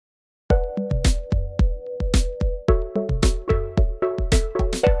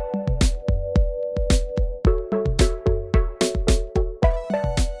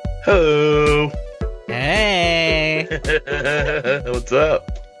Hello. Hey. What's up?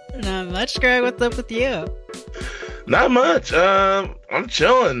 Not much, Greg. What's up with you? Not much. I'm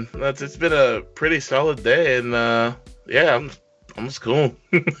chilling. It's been a pretty solid day, and yeah, I'm just cool.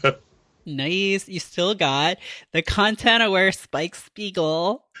 Nice. You still got the content-aware Spike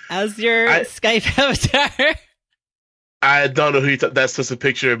Spiegel as your Skype avatar. I don't know who that's just a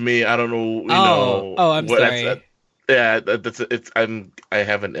picture of me. I don't know. I'm sorry. I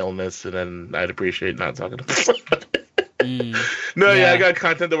have an illness, and then I'd appreciate not talking about it. Yeah, I got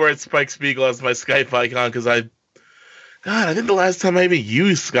content where it's Spike Spiegel as my Skype icon because I think the last time I even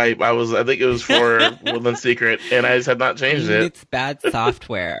used Skype, I think it was for Woodland Secret, and I just had not changed it. It's bad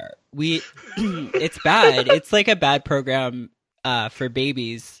software. It's bad. It's like a bad program for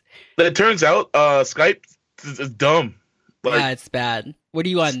babies. But it turns out Skype is dumb. Yeah, it's bad. What are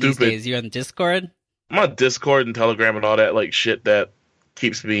you on these days? You on Discord? I'm on Discord and Telegram and all that like shit that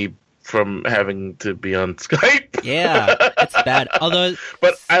keeps me from having to be on Skype. Yeah, it's bad. Although,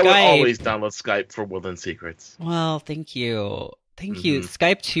 but I will always download Skype for Woodland Secrets. Well, thank you.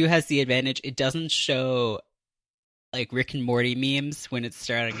 Skype too has the advantage it doesn't show like Rick and Morty memes when it's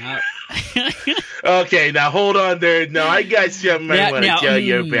starting up. Okay, now hold on there. No, I got something I want to tell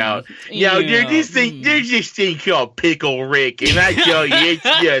you about. There's this thing called Pickle Rick, and I tell you,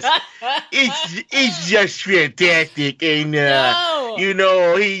 it's just fantastic. And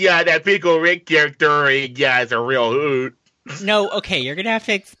that Pickle Rick character, he is a real hoot. No, okay, you're gonna have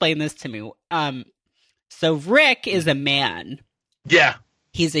to explain this to me. So Rick is a man. Yeah,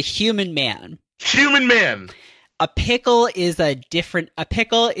 he's a human man. Human man. A pickle is a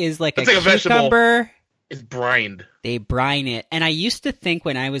pickle is like a cucumber. Vegetable. It's brined. They brine it. And I used to think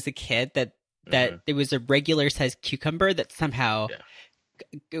when I was a kid that it was a regular sized cucumber that somehow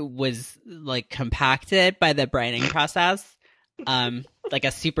was like compacted by the brining process. Like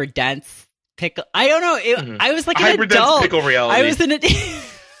a super dense pickle. I don't know. I was like an adult. Pickle reality.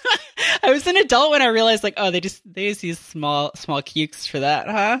 I was an adult when I realized like, they just use small cukes for that,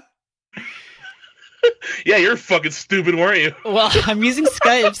 huh? Yeah, you're fucking stupid, weren't you? Well, I'm using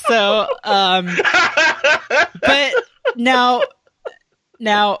Skype, so but now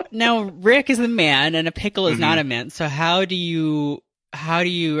Rick is a man and a pickle is not a man. So how do you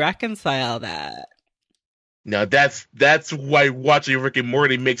reconcile that? Now that's why watching Rick and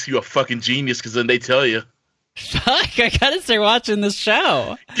Morty makes you a fucking genius, because then they tell you. Fuck, I gotta start watching this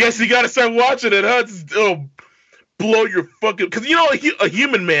show. Guess you gotta start watching it, huh? It'll blow your fucking... Because a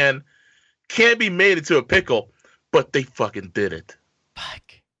human man can't be made into a pickle, but they fucking did it.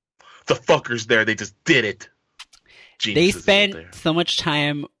 Fuck. The fuckers there, they just did it. Geniuses. They spent so much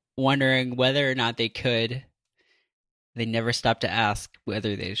time wondering whether or not they could. They never stopped to ask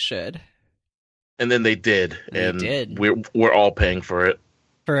whether they should. And then they did. We're all paying for it.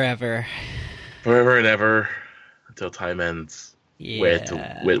 Forever and ever. Until time ends.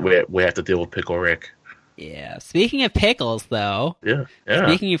 Yeah. We have to deal with Pickle Rick. Yeah. Speaking of pickles, though. Yeah.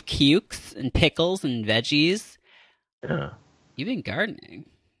 Speaking of cukes and pickles and veggies. Yeah. You've been gardening.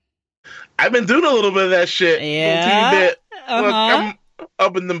 I've been doing a little bit of that shit. Yeah. A bit. Look, I'm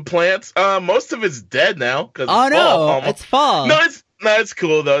up in them plants. Most of it's dead now. It's fall. It's fall. No, it's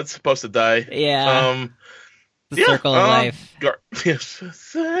cool though. It's supposed to die. Yeah. The circle of life.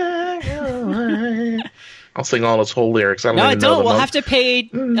 I'll sing all those whole lyrics. Don't. We'll have to pay.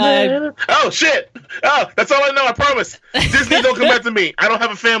 Oh shit! Oh, that's all I know. I promise. Disney, don't come back to me. I don't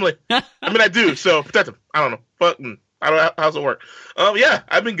have a family. I mean, I do. So protect them. I don't know. Fucking. I don't know how's it work. Yeah,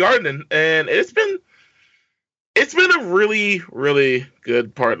 I've been gardening, and it's been a really, really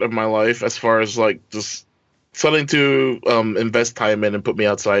good part of my life as far as like just something to invest time in and put me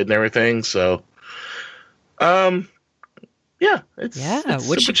outside and everything. So, yeah, it's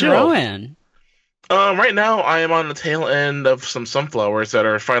what you chill. growing? Right now, I am on the tail end of some sunflowers that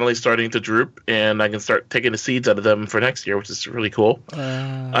are finally starting to droop, and I can start taking the seeds out of them for next year, which is really cool.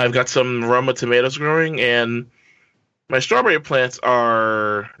 I've got some Roma tomatoes growing, and my strawberry plants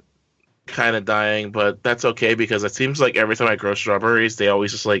are kind of dying, but that's okay because it seems like every time I grow strawberries, they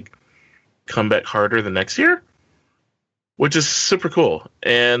always just like come back harder the next year, which is super cool.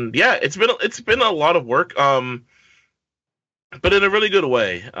 And yeah, it's been a lot of work, but in a really good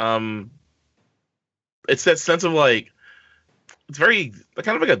way. It's that sense of like, it's very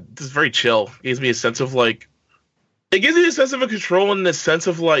kind of like just very chill. It gives me a sense of like, it gives me a sense of a control in the sense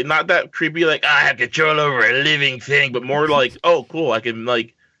of like, not that creepy like I have control over a living thing, but more like, oh cool, I can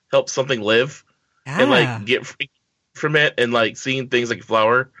like help something live and like get from it, and like seeing things like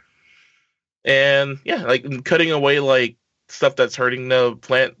flower, and yeah, like cutting away like stuff that's hurting the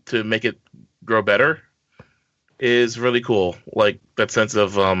plant to make it grow better. is really cool. Like that sense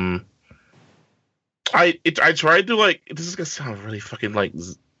of I tried to like this is gonna sound really fucking like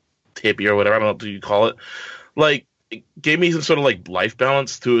hippie or whatever. I don't know what you call it. Like it gave me some sort of like life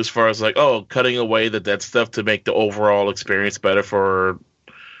balance too, as far as like cutting away the dead stuff to make the overall experience better for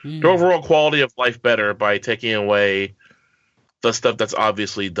the overall quality of life better by taking away the stuff that's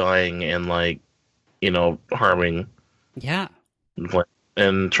obviously dying and like harming. Yeah.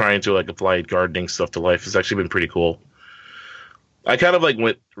 And trying to like apply gardening stuff to life has actually been pretty cool. I kind of like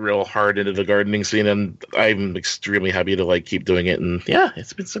went real hard into the gardening scene, and I'm extremely happy to like keep doing it. And yeah,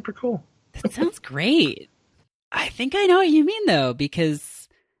 it's been super cool. That sounds great. I think I know what you mean though, because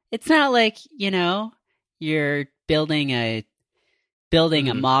it's not like you're building a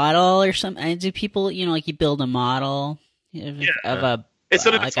model or something. I do people like you build a model of a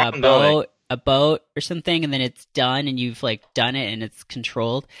like a boat or something, and then it's done, and you've like done it, and it's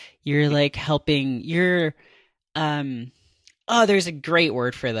controlled. You're like helping. You're there's a great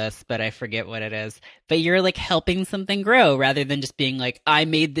word for this, but I forget what it is. But you're like helping something grow rather than just being like, I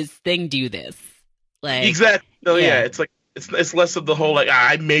made this thing do this. Like exactly. No, yeah. It's like it's less of the whole like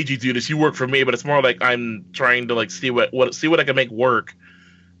I made you do this. You work for me, but it's more like I'm trying to like see what I can make work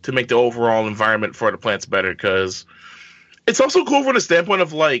to make the overall environment for the plants better. Because it's also cool from the standpoint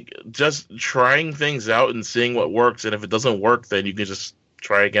of like just trying things out and seeing what works. And if it doesn't work, then you can just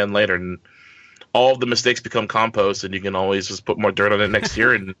try again later. And all of the mistakes become compost, and you can always just put more dirt on it next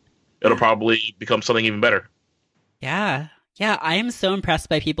year, and it'll probably become something even better. Yeah. Yeah, I am so impressed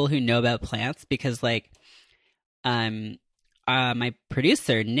by people who know about plants because, like, my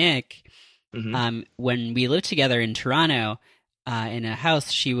producer, Nick, when we lived together in Toronto, in a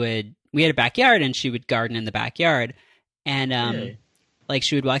house, we had a backyard, and she would garden in the backyard. And, like,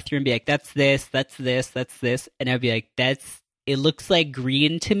 she would walk through and be like, that's this, that's this, that's this. And I'd be like, it looks like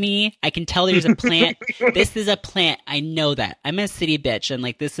green to me. I can tell there's a plant. This is a plant. I know that. I'm a city bitch, and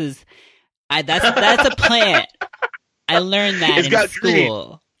like that's a plant. I learned that in school.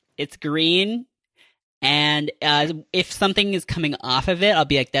 Green. It's green, and if something is coming off of it, I'll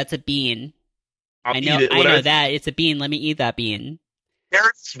be like, "That's a bean." I know that it's a bean. Let me eat that bean.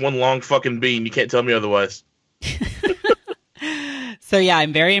 Carrots, one long fucking bean. You can't tell me otherwise. So yeah,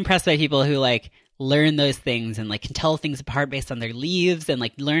 I'm very impressed by people who like learn those things and like can tell things apart based on their leaves and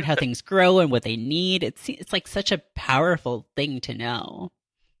like learn how things grow and what they need. It's like such a powerful thing to know.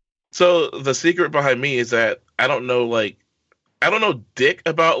 So the secret behind me is that I don't know dick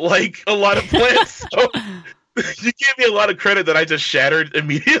about like a lot of plants. So you gave me a lot of credit that I just shattered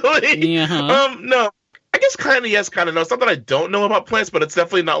immediately. No, I guess kind of yes, kind of no. It's not that I don't know about plants, but it's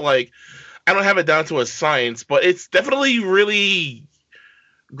definitely not like I don't have it down to a science. But it's definitely really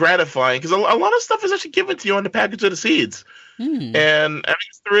gratifying because a lot of stuff is actually given to you on the package of the seeds. And I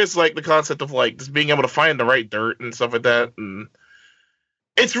guess there is like the concept of like just being able to find the right dirt and stuff like that, and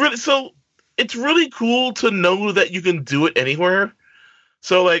it's really cool to know that you can do it anywhere.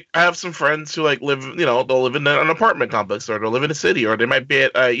 So like I have some friends who like live, they'll live in an apartment complex, or they'll live in a city, or they might be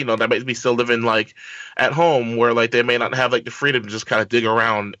at they might be still living like at home where like they may not have like the freedom to just kind of dig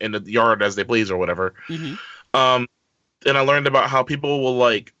around in the yard as they please or whatever. And I learned about how people will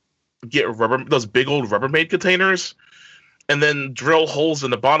like get those big old Rubbermaid containers and then drill holes in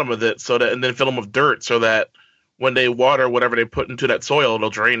the bottom of it and then fill them with dirt so that when they water whatever they put into that soil,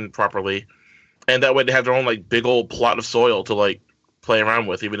 it'll drain properly. And that way they have their own like big old plot of soil to like play around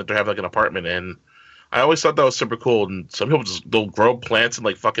with, even if they have like an apartment. And I always thought that was super cool. And some people they'll grow plants in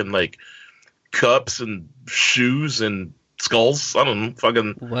like fucking like cups and shoes and skulls. I don't know,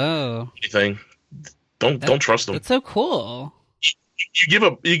 fucking anything. Don't trust them. That's so cool. You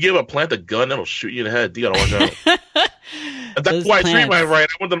give a plant a gun, it'll shoot you in the head. You gotta watch out. That's why I treat mine right.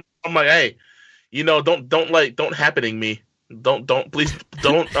 I'm like, hey, don't happening me. Please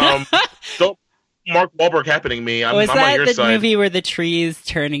don't Mark Wahlberg happening me. I'm on your side. Was that the movie where the trees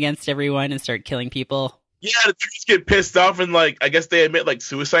turn against everyone and start killing people? Yeah, the trees get pissed off and like I guess they emit like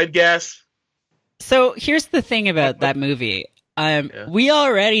suicide gas. So here's the thing about that movie. We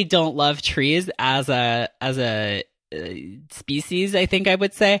already don't love trees as a species, I think I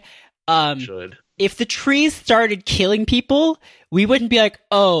would say. If the trees started killing people, we wouldn't be like,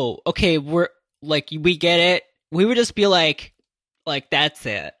 oh, okay, we're like, we get it. We would just be like that's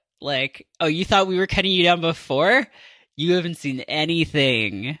it. Like, oh, you thought we were cutting you down before? You haven't seen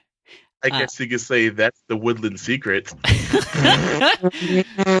anything. I guess you could say that's the woodland secret.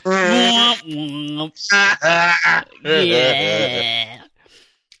 Yeah.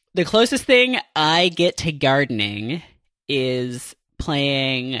 The closest thing I get to gardening is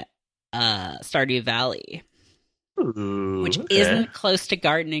playing Stardew Valley. Which isn't close to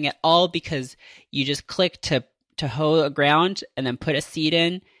gardening at all because you just click to to hoe the ground and then put a seed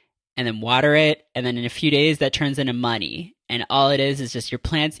in and then water it, and then in a few days that turns into money. And all it is just your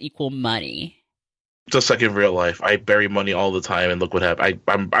plants equal money. Just like in real life, I bury money all the time, and look what happened.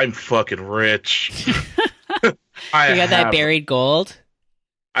 I'm fucking rich. You got that buried gold?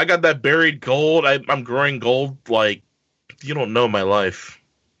 I got that buried gold. I'm growing gold like you don't know my life.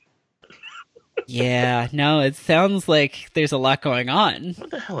 Yeah, no, it sounds like there's a lot going on.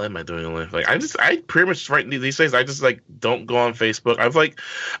 What the hell am I doing in life? Like, I pretty much right these days, I just like don't go on Facebook.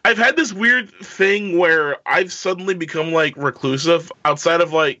 I've had this weird thing where I've suddenly become like reclusive outside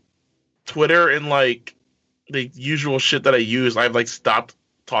of like Twitter and like the usual shit that I use. I've like stopped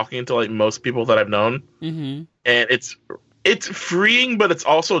talking to like most people that I've known, and it's freeing, but it's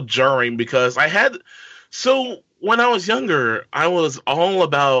also jarring because when I was younger, I was all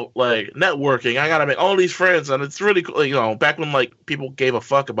about like networking. I gotta make all these friends, and it's really cool. You know, back when like people gave a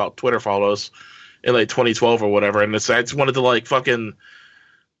fuck about Twitter follows in like 2012 or whatever, and I just wanted to like fucking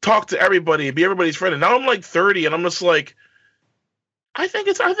talk to everybody, be everybody's friend. And now I'm like 30, and I'm just like, I think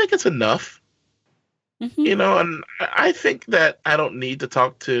it's enough. You know, and I think that I don't need to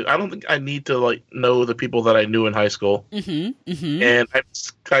talk to. I don't think I need to like know the people that I knew in high school. And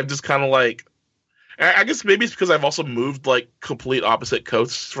I'm just kind of like. I guess maybe it's because I've also moved like complete opposite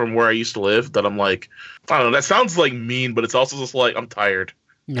coasts from where I used to live that I'm like, I don't know. That sounds like mean, but it's also just like I'm tired.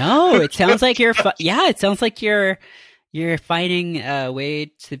 No, it sounds like you're. It sounds like you're finding a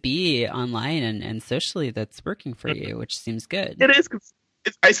way to be online and socially that's working for you, which seems good. It is.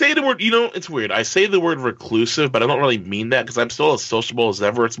 I say the word. You know, it's weird. I say the word reclusive, but I don't really mean that because I'm still as sociable as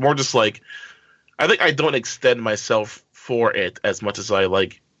ever. It's more just like I think I don't extend myself for it as much as I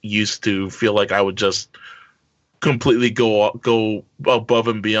like. Used to feel like I would just completely go above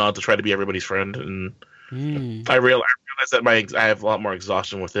and beyond to try to be everybody's friend, and I realize that I have a lot more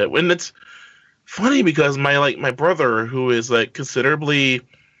exhaustion with it. And it's funny because my brother, who is like considerably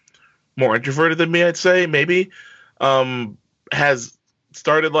more introverted than me, I'd say maybe, has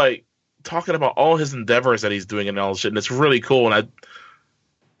started like talking about all his endeavors that he's doing and all this shit, and it's really cool. And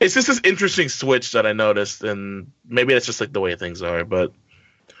it's just this interesting switch that I noticed, and maybe that's just like the way things are, but.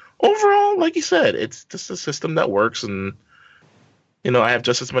 Overall, like you said, it's just a system that works, and you know, I have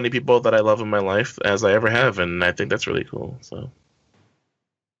just as many people that I love in my life as I ever have, and I think that's really cool. So,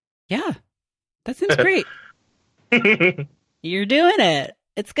 yeah, that seems great. You're doing it.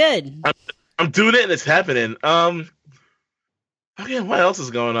 It's good. I'm doing it, and it's happening. Okay, what else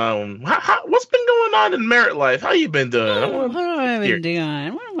is going on? What's been going on in Merit life? How you been doing? What have I been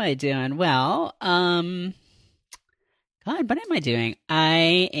doing? What am I doing? Well, God, what am I doing?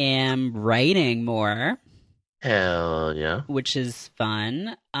 I am writing more. Hell yeah. Which is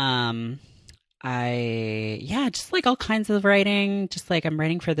fun. Just like all kinds of writing. Just like I'm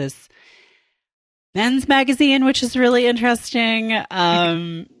writing for this men's magazine, which is really interesting.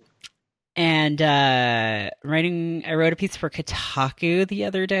 I wrote a piece for Kotaku the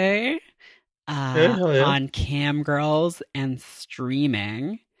other day on cam girls and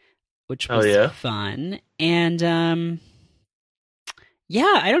streaming, which was fun. And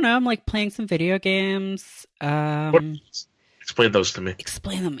I don't know. I'm like playing some video games. Explain those to me.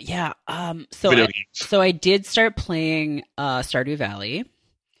 Explain them. Yeah. So I did start playing Stardew Valley,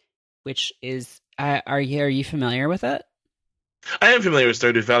 which is are you familiar with it? I am familiar with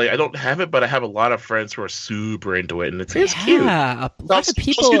Stardew Valley. I don't have it, but I have a lot of friends who are super into it, and it's cute. Yeah, a lot of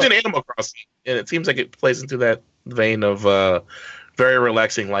people. It's used in Animal Crossing, and it seems like it plays into that vein of very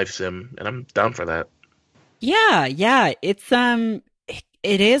relaxing life sim, and I'm down for that. Yeah.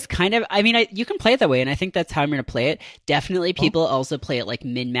 It is kind of, I mean, you can play it that way, and I think that's how I'm going to play it. Definitely people also play it like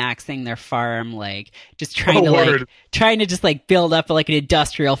min-maxing their farm, like just trying to just like build up like an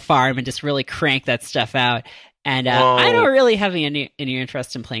industrial farm and just really crank that stuff out. And I don't really have any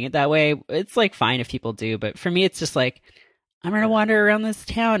interest in playing it that way. It's like fine if people do, but for me, it's just like, I'm going to wander around this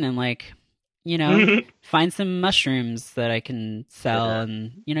town and like, you know, find some mushrooms that I can sell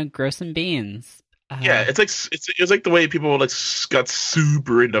and, you know, grow some beans. It's like the way people like got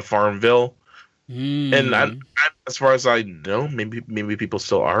super into Farmville, and as far as I know, maybe people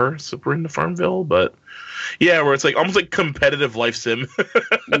still are super into Farmville, but where it's like almost like competitive life sim.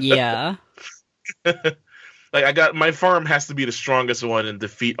 Yeah. Like my farm has to be the strongest one and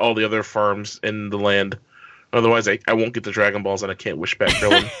defeat all the other farms in the land, otherwise I won't get the Dragon Balls and I can't wish back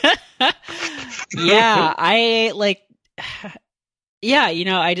Krillin. You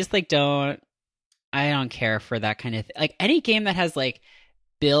know, I just like I don't care for that kind of like any game that has like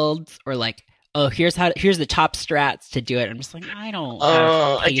builds or like, oh, here's the top strats to do it. I'm just like, I don't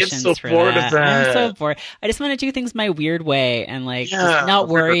have patience for that. I'm so bored. I just want to do things my weird way and like just not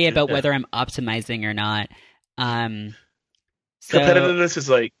worry about whether I'm optimizing or not. So Competitiveness is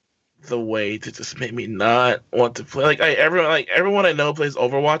like the way to just make me not want to play. Everyone I know plays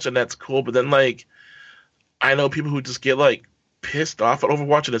Overwatch, and that's cool. But then like I know people who just get like pissed off at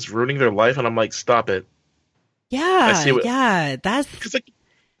Overwatch and it's ruining their life, and I'm like, stop it. That's because like,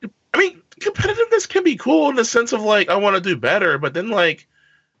 I mean, competitiveness can be cool in the sense of like I want to do better, but then like,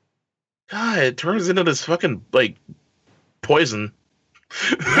 God, it turns into this fucking like poison.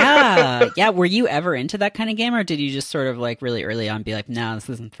 Yeah. Were you ever into that kind of game, or did you just sort of like really early on be like, no, this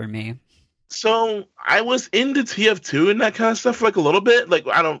isn't for me? So I was into TF2 and that kind of stuff, like a little bit, like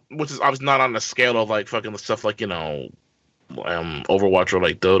which is obviously not on the scale of like fucking stuff like Overwatch or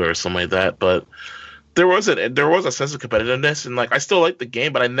like Dota or something like that, but there was a sense of competitiveness, and like I still like the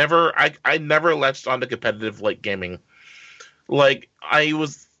game, but I never latched onto competitive like gaming. Like I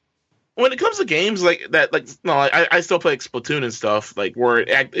was when it comes to games like that, like no, I still play like Splatoon and stuff, like where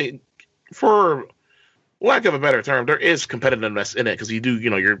for lack of a better term, there is competitiveness in it because you do,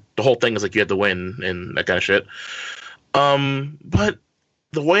 the whole thing is like you have to win and that kind of shit. But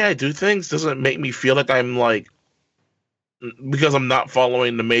the way I do things doesn't make me feel like I'm like, because I'm not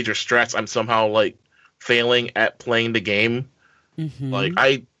following the major strats, I'm somehow like failing at playing the game. Mm-hmm.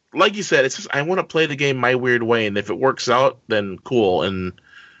 Like you said, it's just I want to play the game my weird way, and if it works out, then cool, and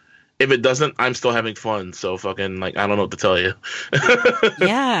if it doesn't, I'm still having fun. So fucking like I don't know what to tell you.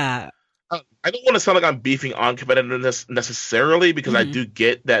 Yeah. I don't want to sound like I'm beefing on competitiveness necessarily, because I do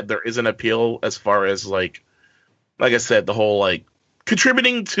get that there is an appeal as far as like I said, the whole like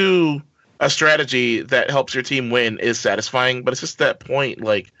contributing to a strategy that helps your team win is satisfying, but it's just that point.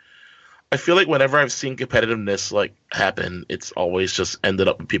 Like I feel like whenever I've seen competitiveness like happen, it's always just ended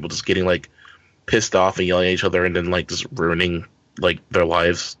up with people just getting like pissed off and yelling at each other and then like just ruining like their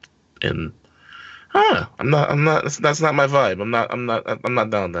lives. And I'm not. That's not my vibe. I'm not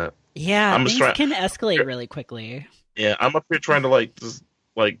down with that. Yeah, things can escalate really quickly. Yeah, I'm up here trying to like just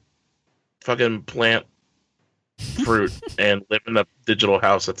like fucking plant fruit and live in a digital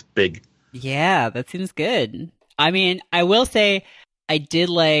house that's big. Yeah, that seems good. I mean, I will say I did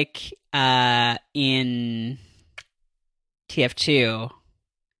like in TF2,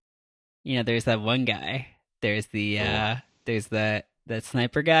 there's that one guy. There's the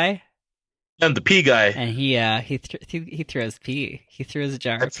sniper guy. And the pee guy. And he throws pee. He throws a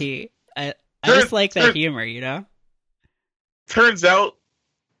jar of pee. I just like that humor, Turns out,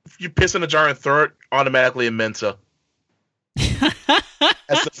 if you piss in a jar and throw it, automatically in Mensa.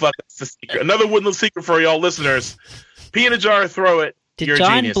 That's the secret. Another little secret for y'all listeners. Pee in a jar, throw it. Did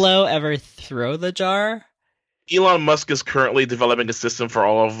John Blow ever throw the jar? Elon Musk is currently developing a system for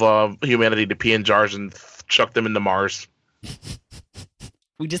all of humanity to pee in jars and chuck them into Mars.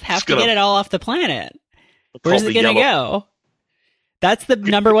 We just have to get it all off the planet. Where's it going to go? That's the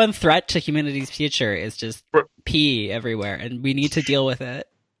number one threat to humanity's future, is just pee everywhere, and we need to deal with it.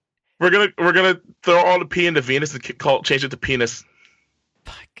 We're gonna throw all the pee into Venus and change it to penis.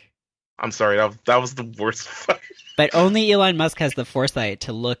 Fuck. I'm sorry, that was the worst. But only Elon Musk has the foresight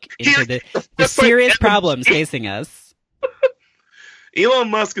to look into the serious problems facing us. Elon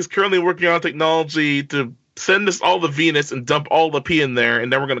Musk is currently working on technology to send us all to Venus and dump all the pee in there,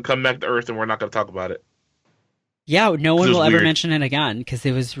 and then we're going to come back to Earth and we're not going to talk about it. Yeah, no one will ever mention it again because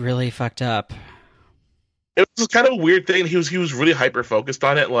it was really fucked up. It was kind of a weird thing. He was really hyper focused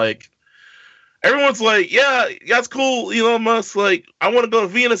on it. Like everyone's like, yeah, that's cool, Elon Musk. Like I want to go to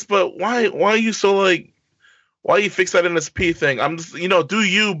Venus, but why are you so like? Why are you fixated on this pee thing? I'm just do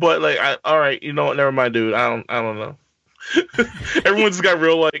you? But like, all right, never mind, dude. I don't know. Everyone's just got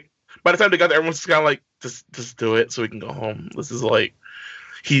real like. By the time they got there, everyone's just kind of like, just do it so we can go home. This is like,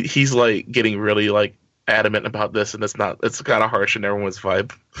 he's like getting really like adamant about this, and it's kind of harsh in everyone's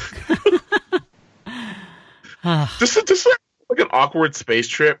vibe. just like an awkward space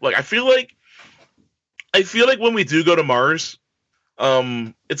trip. Like I feel like when we do go to Mars,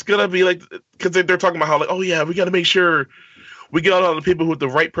 it's gonna be like, because they're talking about how like, oh yeah, we got to make sure we get all the people with the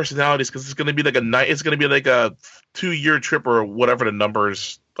right personalities, because it's gonna be like a 2-year trip or whatever the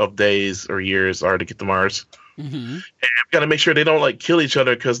numbers of days or years are to get to Mars. Mm-hmm. And we gotta make sure they don't like kill each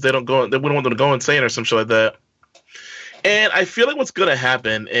other because we don't want them to go insane or some shit like that. And I feel like what's gonna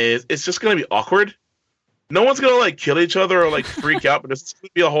happen is it's just gonna be awkward. No one's gonna like kill each other or like freak out, but it's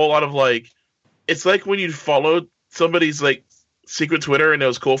gonna be a whole lot of like, it's like when you followed somebody's like secret Twitter and it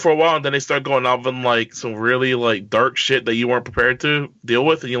was cool for a while, and then they start going off on like some really like dark shit that you weren't prepared to deal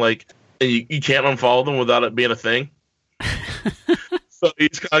with, and you can't unfollow them without it being a thing. So you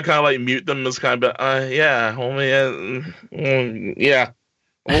just kind of like mute them as kind of yeah, homie, yeah.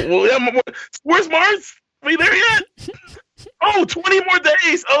 Well, yeah. Where's Mars? Are we there yet? Oh, 20 more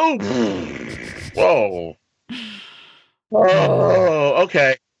days. Oh, whoa. Oh,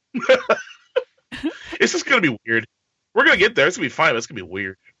 okay. It's just gonna be weird. We're gonna get there. It's gonna be fine. But it's gonna be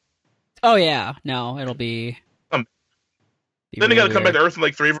weird. Oh yeah, no, it'll be. Then really they gotta come back weird. to Earth and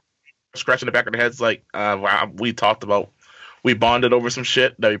like three scratching the back of their heads. Like, wow, we talked about, we bonded over some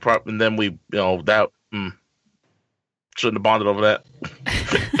shit that we probably, and then we, that shouldn't have bonded over that.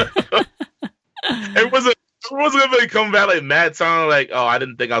 Everyone's gonna be coming back like mad, sounding like, oh, I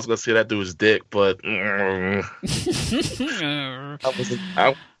didn't think I was gonna see that dude's dick, but I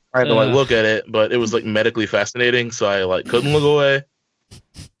had to like look at it, but it was like medically fascinating, so I like couldn't look away.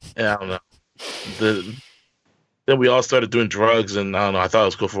 And I don't know. Then we all started doing drugs, and I don't know. I thought it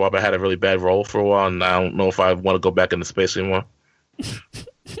was cool for a while, but I had a really bad role for a while, and I don't know if I want to go back into space anymore.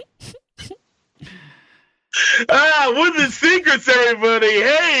 Women's Secrets, everybody.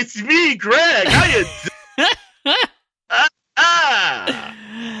 Hey, it's me, Greg. How you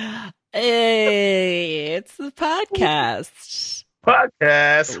Hey, it's the podcast.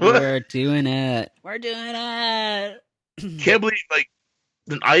 We're doing it. Can't believe, like,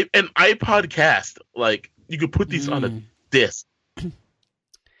 an iPod cast. Like, you could put these on a disc.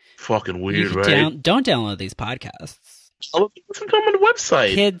 Fucking weird, right? Don't download these podcasts. Listen to them on the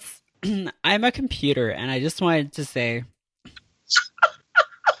website. Kids, I'm a computer, and I just wanted to say,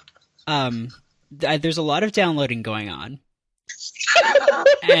 there's a lot of downloading going on,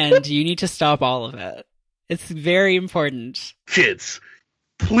 and you need to stop all of it. It's very important. Kids,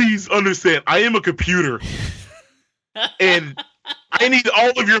 please understand, I am a computer, and I need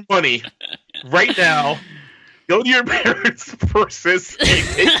all of your money right now. Go to your parents' purses and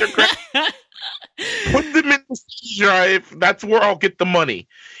take their credit. Put them in the drive. That's where I'll get the money.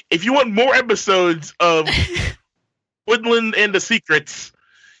 If you want more episodes of Woodland and the Secrets,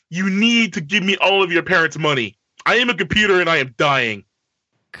 you need to give me all of your parents' money. I am a computer and I am dying.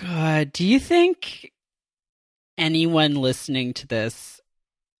 God, do you think anyone listening to this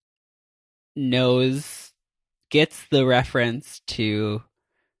gets the reference to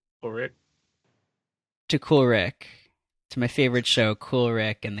Cool Rick? To Cool Rick. To my favorite show, Cool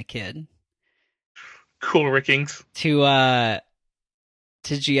Rick and the Kid. Cool Rickings. To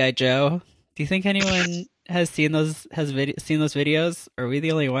G.I. Joe. Do you think anyone has seen those videos? Are we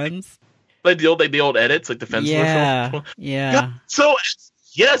the only ones? Like the old edits, like the fence commercial? Yeah. So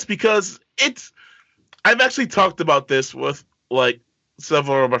yes, because I've actually talked about this with like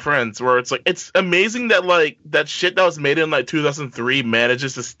several of my friends, where it's like it's amazing that like that shit that was made in like 2003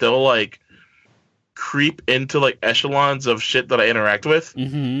 manages to still like creep into like echelons of shit that I interact with,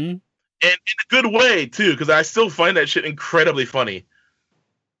 mm-hmm. and in a good way too, because I still find that shit incredibly funny.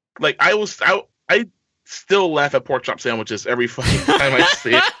 Like I still laugh at pork chop sandwiches every fucking time I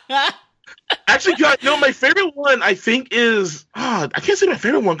see it. Actually, God, my favorite one I think is I can't say my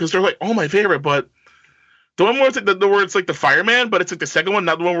favorite one because they're like all my favorite, but the one where it's like where it's like the fireman, but it's like the second one,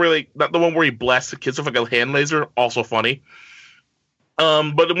 not the one where he blasts the kids with like a hand laser, also funny.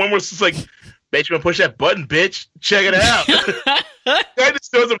 But the one where it's just like, bitch, you wanna push that button, bitch? Check it out. Guy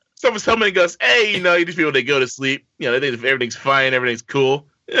just shows up his helmet and goes, hey, these people, they go to sleep. They think everything's fine, everything's cool.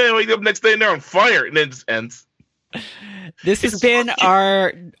 And wake up next day and they're on fire, and then it just ends. This has been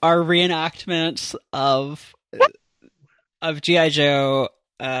our reenactment of G.I. Joe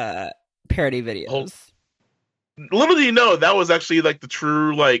parody videos. Little do you know, that was actually like the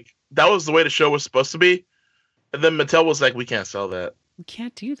true, like, that was the way the show was supposed to be. And then Mattel was like, we can't sell that. We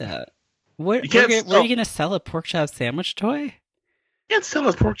can't do that. Where are you going to sell a pork chop sandwich toy? You can't sell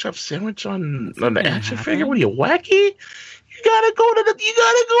a pork chop sandwich on the action figure. What are you, wacky? You gotta go to the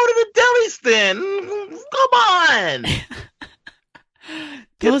deli stand. Come on.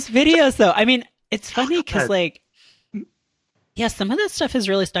 Those videos, though. I mean, it's funny because, like, yeah, some of that stuff has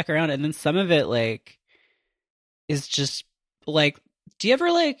really stuck around, and then some of it, like, is just like. Do you ever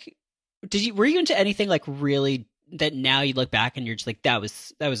like? Were you into anything like really that now you look back and you're just like that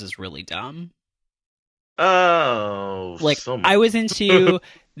was just really dumb? Oh, like I was into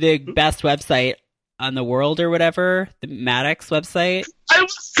the best website on the world or whatever, the Maddox website. I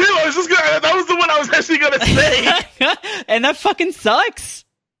was too. That was the one I was actually gonna say. And that fucking sucks.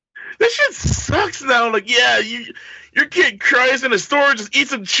 That shit sucks now. Like, yeah, your kid cries in the store, just eat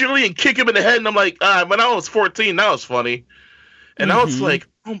some chili and kick him in the head, and I'm like, when I was 14, that was funny. And now it's like,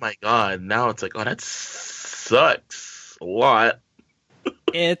 oh my god, now it's like, oh, that sucks a lot.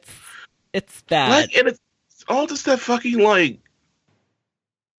 It's bad. Like, and it's all just that fucking like.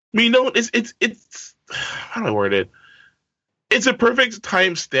 I mean, it's how do I word it? It's a perfect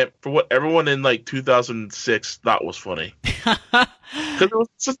timestamp for what everyone in like 2006 thought was funny. Because it was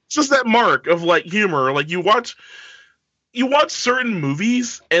just that mark of like humor. Like you watch you watch certain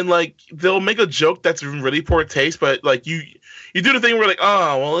movies and like they'll make a joke that's in really poor taste, but like you do the thing where like,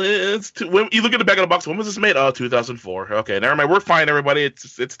 oh well, when you look at the back of the box, when was this made? Oh, 2004. Okay, never mind. We're fine, everybody.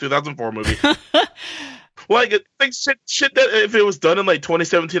 It's 2004 movie. Like shit that if it was done in like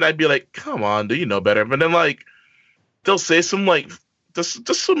 2017, I'd be like, come on, do you know better? But then like they'll say some like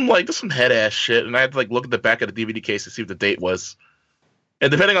just some head ass shit, and I had to like look at the back of the DVD case to see what the date was.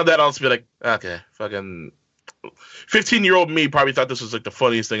 And depending on that, I'll just be like, okay, fucking 15-year-old me probably thought this was like the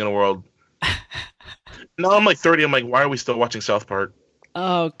funniest thing in the world. Now I'm like 30. I'm like, why are we still watching South Park?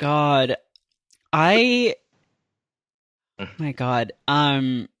 Oh God, my God.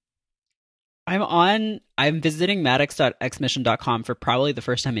 I'm visiting maddox.xmission.com for probably the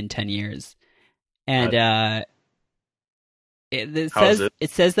first time in 10 years. And it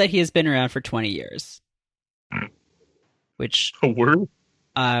says that he has been around for 20 years. Which a word?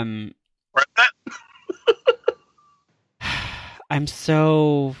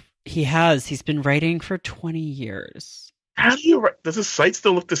 He's been writing for 20 years. How do you write? Does the site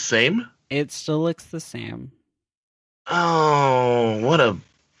still look the same? It still looks the same. Oh, what a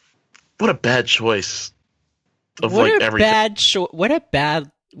bad choice of what like a everything.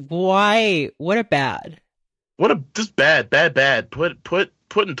 Just bad.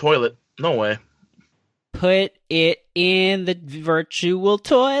 Put in toilet. No way. Put it in the virtual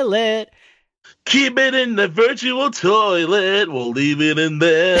toilet. Keep it in the virtual toilet. We'll leave it in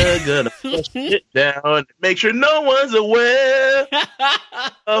there. Gonna flush it down. Make sure no one's aware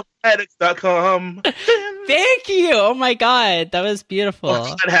of Maddox.com. Thank you. Oh my God, that was beautiful.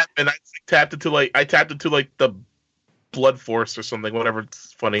 Oh, that happened. I tapped into the Blood Force or something. Whatever.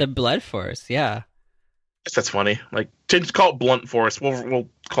 It's funny. The Blood Force. Yeah. I guess that's funny. Like, just call it Blunt Force. We'll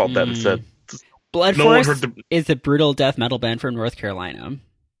call it that instead. Blood Force is a brutal death metal band from North Carolina.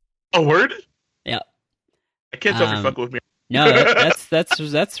 A word? Yeah. I can't tell if you're fucking with me. No,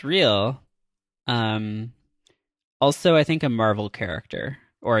 that's real. Also, I think a Marvel character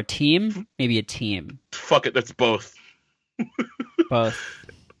or a team, maybe a team. Fuck it, that's both. Both.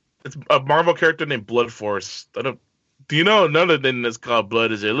 It's a Marvel character named Blood Force. Do you know another thing that's called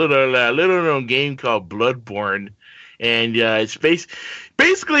Blood is a little known game called Bloodborne, and it's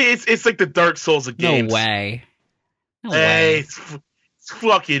basically it's like the Dark Souls of games. No way. It's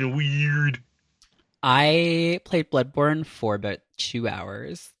fucking weird. I played Bloodborne for about 2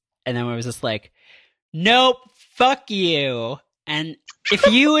 hours, and then I was just like, nope, fuck you. And if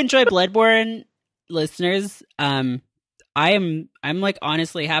you enjoy Bloodborne, listeners, I'm like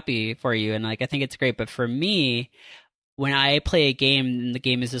honestly happy for you, and like I think it's great. But for me, when I play a game and the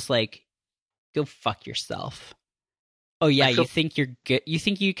game is just like, go fuck yourself. Oh yeah, you think you're good? You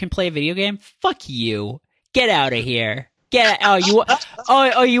think you can play a video game? Fuck you. Get out of here. Get out. You want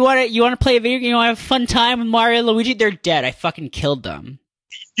to play a video game? You want to have a fun time with Mario and Luigi? They're dead. I fucking killed them.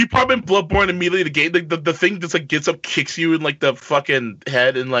 You probably in Bloodborne immediately the game the thing just like gets up, kicks you in like the fucking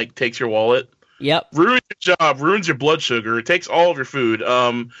head and like takes your wallet. Yep. Ruins your job, ruins your blood sugar, it takes all of your food.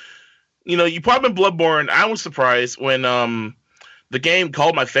 You probably in Bloodborne. I was surprised when the game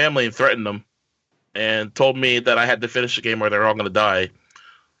called my family and threatened them and told me that I had to finish the game or they're all gonna die.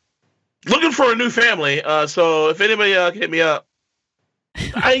 Looking for a new family, so if anybody can hit me up.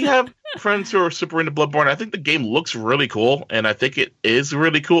 I have friends who are super into Bloodborne. I think the game looks really cool, and I think it is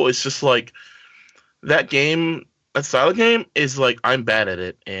really cool. It's just like that style of game is like I'm bad at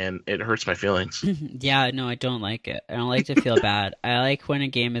it, and it hurts my feelings. Yeah, no, I don't like it. I don't like to feel bad. I like when a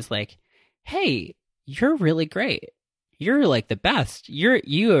game is like, hey, you're really great. You're like the best.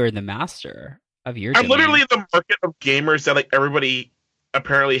 You are the master of your I'm domain. literally in the market of gamers that like everybody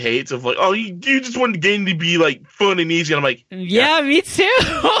apparently hates of like, oh, you just want the game to be like fun and easy, and I'm like, yeah, me too.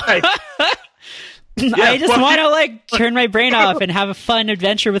 I just want to like turn my brain off and have a fun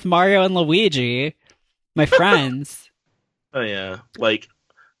adventure with Mario and Luigi, my friends. Oh yeah, like,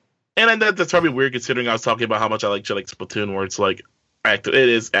 and that's probably weird considering I was talking about how much I like shit like Splatoon, where it's like it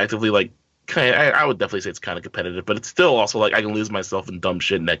is actively like I would definitely say it's kind of competitive, but it's still also like I can lose myself in dumb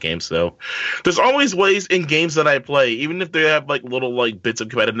shit in that game. So there's always ways in games that I play, even if they have like little like bits of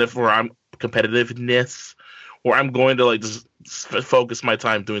competitiveness where I'm going to like just focus my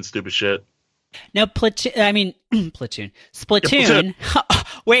time doing stupid shit. Now, Splatoon. Yeah,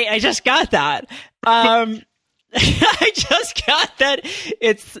 wait, I just got that. I just got that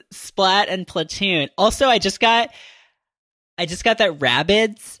it's Splat and Platoon. Also, I just got that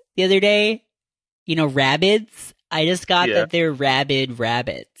Rabbids the other day. You know, Rabbids? I just got that they're rabid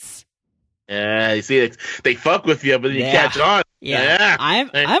rabbits. Yeah, you see, they fuck with you, but then you catch on. Yeah. I'm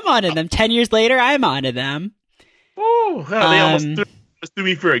onto them. 10 years later, I'm onto them. Oh, hell, they almost threw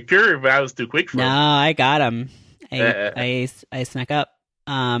me for a curve, but I was too quick for them. No, I got them. I snuck up.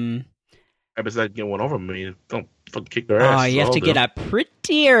 I besides get one over me. Don't fucking kick their ass. Oh, you have to get up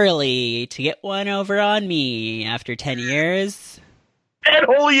pretty early to get one over on me after 10 years. 10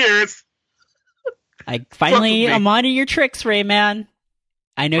 whole years. I finally am on to your tricks, Rayman.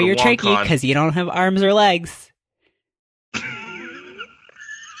 I know you're tricky because you don't have arms or legs.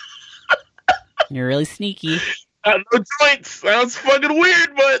 You're really sneaky. No joints. Sounds fucking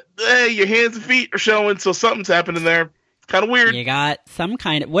weird, but hey, your hands and feet are showing, so something's happening there. Kind of weird. You got some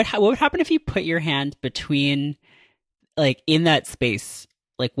kind of what would happen if you put your hand between, like, in that space?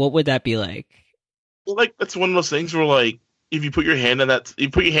 Like, what would that be like? Like, that's one of those things where, like, if you put your hand in that, you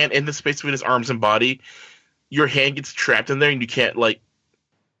put your hand in the space between his arms and body, your hand gets trapped in there, and you can't, like,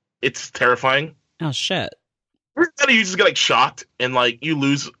 it's terrifying. Oh shit! You just get like shocked, and like you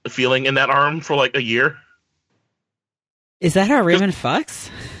lose a feeling in that arm for like a year. Is that how Rayman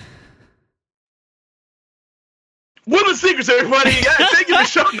fucks? What are the secrets, everybody? Yeah, thank you for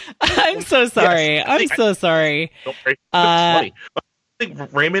showing. I'm so sorry. Yes, I'm so sorry. Don't worry. Funny. I think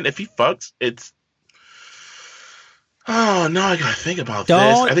Rayman, if he fucks, it's. Oh no! I gotta think about this.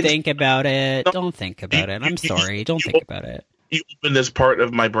 Don't think about it. Don't think about it. I'm sorry. Don't think about it. You open this part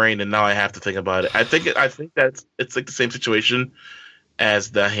of my brain, and now I have to think about it. I think that's it's like the same situation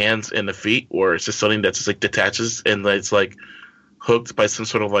as the hands and the feet, where it's just something that's just like detaches and it's like hooked by some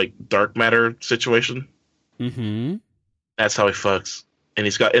sort of like dark matter situation. Mm-hmm. That's how he fucks, and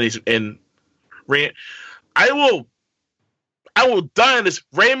I will die on this.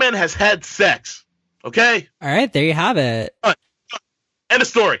 Rayman has had sex. Okay. All right, there you have it. End of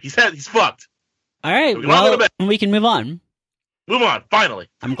story. He's fucked. All right. Well, we can move on. Move on, finally.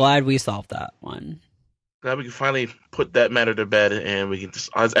 I'm glad we solved that one. Glad we can finally put that matter to bed, and we can just,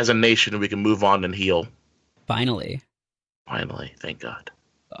 as a nation, we can move on and heal. Finally. Finally, thank God.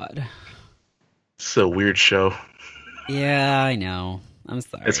 God. It's a weird show. Yeah, I know. I'm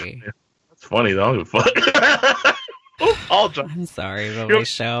sorry. It's funny, though. I'm sorry about my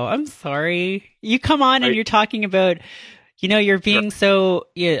show. I'm sorry. You come on and you're talking about, you're being so,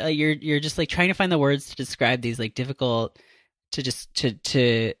 you're just like trying to find the words to describe these like difficult,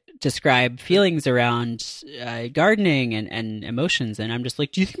 to describe feelings around gardening and emotions, and I'm just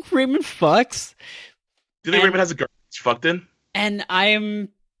like, do you think Rayman fucks? Do you think Rayman has a garden he's fucked in? And I'm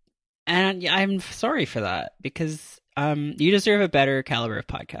sorry for that, because you deserve a better caliber of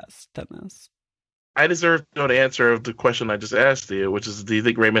podcast than this. I deserve to know the answer of the question I just asked you, which is, do you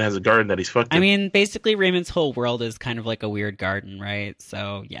think Rayman has a garden that he's fucked in? I mean, basically, Rayman's whole world is kind of like a weird garden, right?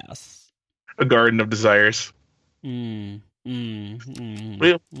 So, yes. A garden of desires. What do you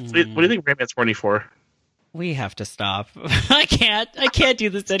think Rayman's horny for? We have to stop. I can't do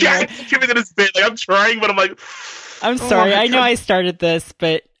this anymore. Give me this bit. Like, I'm trying, but I'm like, I'm sorry. I know I started this,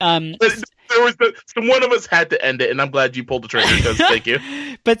 but there was so one of us had to end it, and I'm glad you pulled the trigger, because thank you.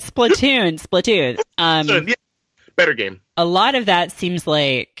 But Splatoon. Yeah, better game. A lot of that seems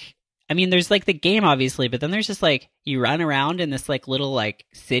like, I mean, there's like the game, obviously, but then there's just like you run around in this like little like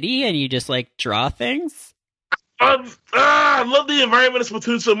city, and you just like draw things. I love the environment of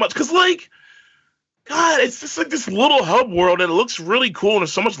Splatoon so much, because like, God, it's just like this little hub world, and it looks really cool, and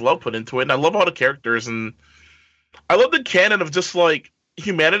there's so much love put into it, and I love all the characters, and I love the canon of just like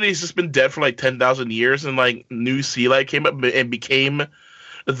humanity's just been dead for like 10,000 years, and like New Sea Life came up and became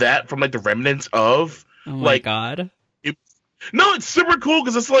that from like the remnants of. Oh my God! No, it's super cool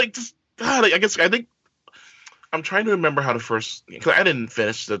because it's like just God. I think I'm trying to remember how to first, because I didn't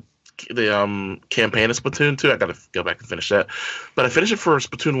finish the campaign of Splatoon 2. I gotta go back and finish that, but I finished it for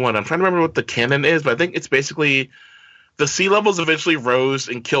Splatoon 1. I'm trying to remember what the canon is, but I think it's basically the sea levels eventually rose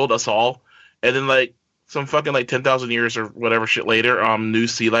and killed us all, and then like some fucking like 10,000 years or whatever shit later, New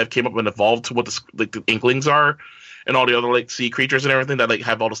Sea Life came up and evolved to what the Inklings are, and all the other like sea creatures and everything that like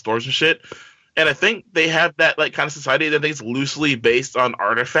have all the stores and shit. And I think they have that like kind of society that I think is loosely based on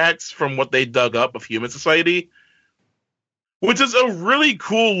artifacts from what they dug up of human society, which is a really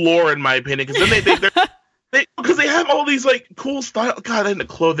cool lore in my opinion. Because then they have all these like cool style. God, and the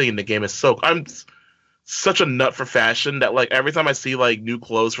clothing in the game is so. I'm such a nut for fashion that like every time I see like new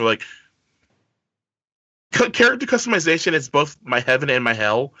clothes for like. Character customization is both my heaven and my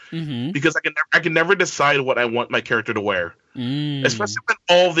hell, because I can never decide what I want my character to wear, especially when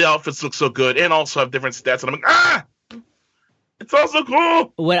all the outfits look so good and also have different stats. And I'm like, it's all so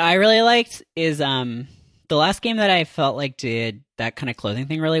cool. What I really liked is the last game that I felt like did that kind of clothing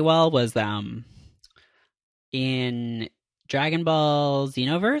thing really well was in Dragon Ball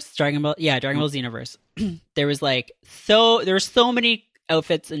Xenoverse. Dragon Ball Xenoverse. There were so many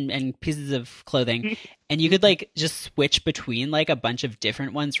outfits and pieces of clothing, and you could like just switch between like a bunch of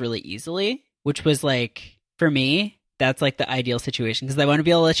different ones really easily, which was like for me, that's like the ideal situation because I want to be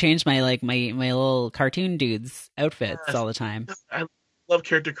able to change my little cartoon dudes outfits all the time. I love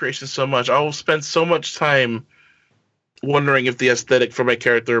character creation so much. I will spend so much time wondering if the aesthetic for my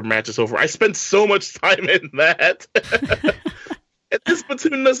character matches over. I spend so much time in that. And this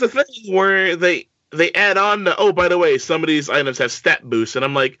Splatoon does the thing where they add on by the way, some of these items have stat boosts, and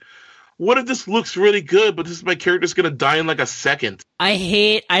I'm like, what if this looks really good, but my character's gonna die in like a second?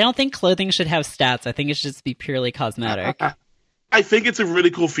 I don't think clothing should have stats. I think it should just be purely cosmetic. I think it's a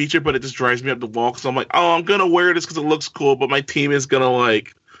really cool feature, but it just drives me up the wall because I'm like, oh, I'm gonna wear this because it looks cool, but my team is gonna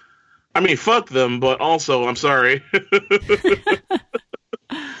like, I mean, fuck them, but also, I'm sorry.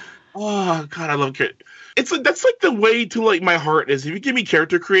 Oh God, I love character. That's like the way to like my heart is. If you give me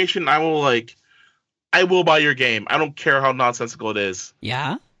character creation, I will buy your game. I don't care how nonsensical it is.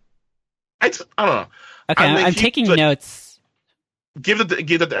 Yeah. I don't know. Okay, I'm taking notes. Give that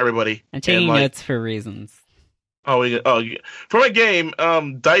to everybody. I'm taking notes for reasons. For my game,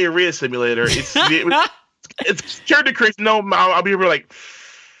 Diarrhea Simulator. It's character creation. No, I'll be like,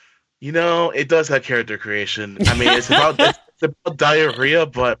 it does have character creation. I mean, it's about diarrhea,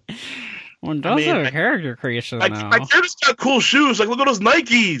 but well, it does have character creation. My character's got cool shoes. Like, look at those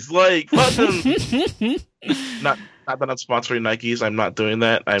Nikes. Like, not that I'm sponsoring Nikes. I'm not doing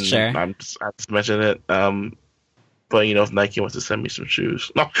that. I'm just mentioning it. But if Nike wants to send me some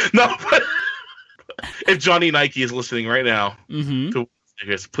shoes, no. But if Johnny Nike is listening right now,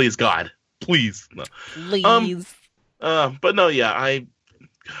 please, God, please, no. Please. But no, yeah, I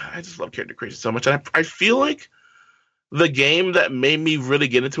just love character creation so much, and I feel like the game that made me really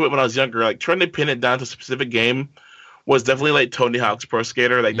get into it when I was younger, like trying to pin it down to a specific game, was definitely like Tony Hawk's Pro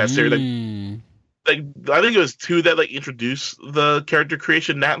Skater, like that series. Like I think it was 2 that like introduced the character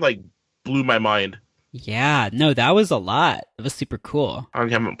creation. That like blew my mind. Yeah, no, that was a lot. It was super cool. I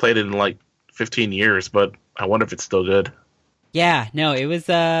haven't played it in like 15 years, but I wonder if it's still good. Yeah, no, it was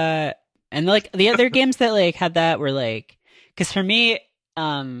and like the other games that like had that were like, because for me,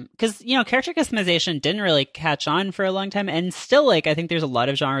 because character customization didn't really catch on for a long time, and still like I think there's a lot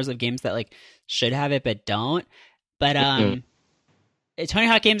of genres of games that like should have it but don't. But Tony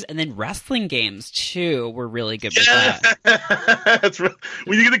Hawk games and then wrestling games too were really good with that. That's when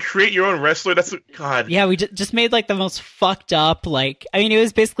you're gonna create your own wrestler. That's God. Yeah, we just made like the most fucked up. Like, I mean, it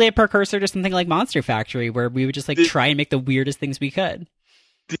was basically a precursor to something like Monster Factory, where we would just like try and make the weirdest things we could.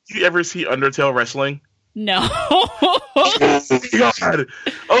 Did you ever see Undertale wrestling? No. Oh, God.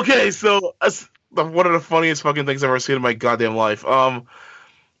 Okay, so one of the funniest fucking things I've ever seen in my goddamn life.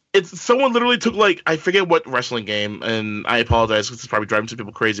 It's someone literally took like, I forget what wrestling game, and I apologize because it's probably driving some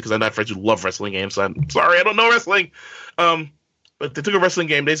people crazy because I have friends who love wrestling games. So I'm sorry, I don't know wrestling. But they took a wrestling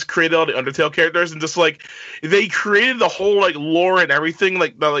game, they just created all the Undertale characters, and just like they created the whole like lore and everything,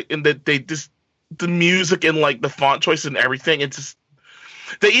 and that they just the music and like the font choice and everything. It's just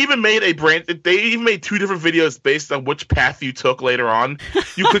they even made 2 different videos based on which path you took later on.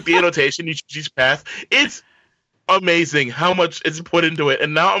 You click the annotation, you choose each path. It's amazing how much is put into it,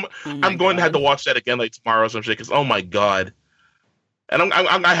 and now I'm going to have to watch that again like tomorrow or some shit because oh my God. And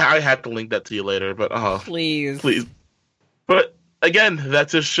I have to link that to you later, but please. But again, that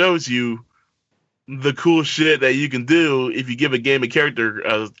just shows you the cool shit that you can do if you give a game a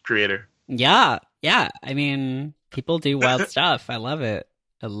character creator. Yeah. I mean, people do wild stuff. I love it.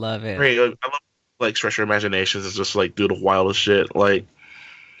 Great. I love like stretch your imaginations and just like do the wildest shit. Like,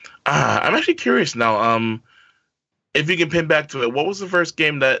 I'm actually curious now. If you can pin back to it, what was the first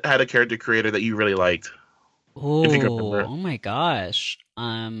game that had a character creator that you really liked? Oh my gosh.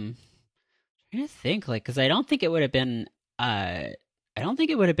 I'm trying to think, like, because I don't think it would have been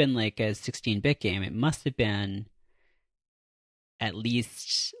like a 16-bit game. It must have been at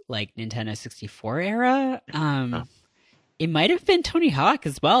least like Nintendo 64 era. It might have been Tony Hawk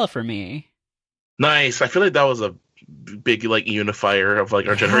as well for me. Nice. I feel like that was a big like unifier of like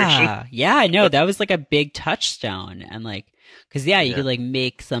our generation. Yeah, I know that was like a big touchstone, and like because you could like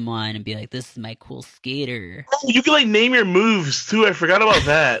make someone and be like, "This is my cool skater." Oh, you can like name your moves too. I forgot about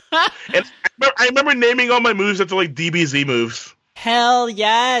that. And I remember naming all my moves after like DBZ moves. Hell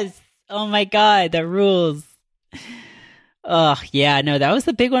yes! Oh my God, that rules. Oh yeah, no, that was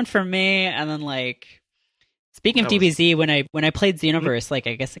the big one for me. And then like speaking of DBZ, when I played Xenoverse, like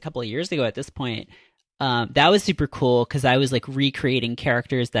I guess a couple of years ago at this point. That was super cool because I was like recreating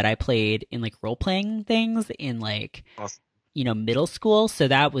characters that I played in like role playing things in like middle school. So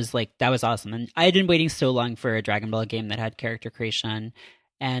that was awesome. And I had been waiting so long for a Dragon Ball game that had character creation,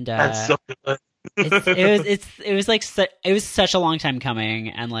 and that's so good. it was such a long time coming,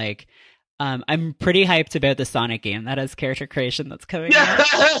 and like I'm pretty hyped about the Sonic game that has character creation that's coming out.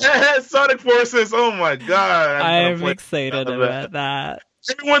 Yeah, Sonic Forces. Oh my god, I'm excited about that.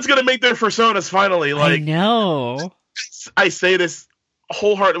 Everyone's gonna make their personas finally. Like, I know. I say this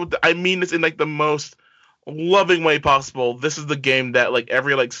wholeheartedly. I mean this in like the most loving way possible. This is the game that like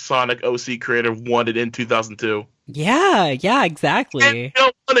every like Sonic OC creator wanted in 2002. Yeah, exactly. And they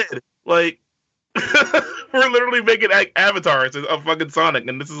all wanted. Like, we're literally making avatars of fucking Sonic,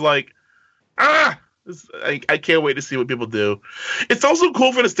 and this is like, I can't wait to see what people do. It's also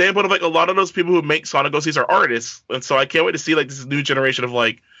cool from the standpoint of like a lot of those people who make Sonic OCs are artists, and so I can't wait to see like this new generation of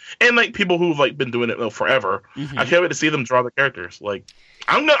like, and like people who've like been doing it forever. Mm-hmm. I can't wait to see them draw the characters. Like,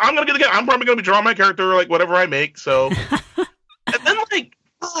 I'm gonna get I'm probably gonna be drawing my character like whatever I make. So, and then like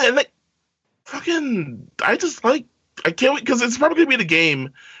fucking, I can't wait because it's probably gonna be the game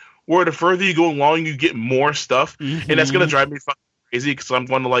where the further you go along, you get more stuff, and that's gonna drive me fucking crazy because I'm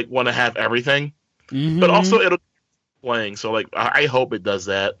going to want to have everything. But also it'll be playing, so like I hope it does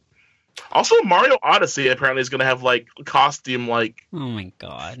that. Also, Mario Odyssey apparently is gonna have like a costume like. Oh my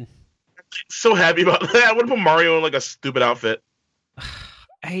god! So happy about that. I would put Mario in like a stupid outfit.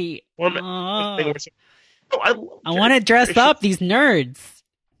 I want to dress up these nerds.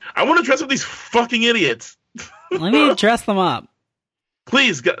 I want to dress up these fucking idiots. Let me dress them up.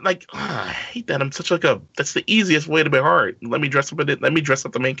 Please, like, I hate that. I'm such like that's the easiest way to be hard. Let me dress up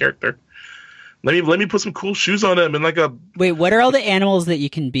the main character. Let me put some cool shoes on him and like a. Wait, what are all the animals that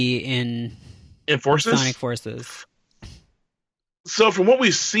you can be in Forces? Sonic Forces? So from what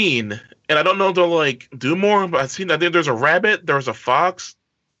we've seen, and I don't know if they'll like do more, but I think there's a rabbit, there's a fox,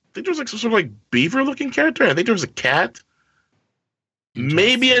 I think there's like some sort of like beaver looking character. I think there was a cat.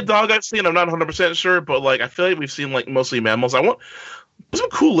 Maybe a dog I've seen, I'm not 100% sure, but like I feel like we've seen like mostly mammals. I want some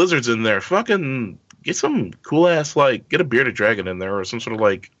cool lizards in there. Fucking get some cool ass like get a bearded dragon in there or some sort of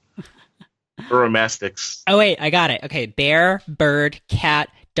like Uromastyx. Oh wait, I got it. Okay, bear, bird, cat,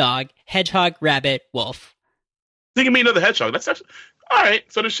 dog, hedgehog, rabbit, wolf. Thinking me another hedgehog. That's actually all right.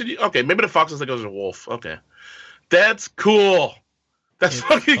 So there should okay. Maybe the fox is like a wolf. Okay, that's cool. That's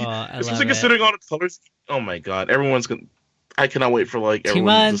fucking. Cool. Especially considering all the colors. Oh my god, everyone's gonna. I cannot wait for like 2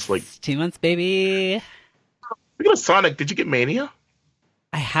 months. Just, like 2 months, baby. Speaking of Sonic, did you get Mania?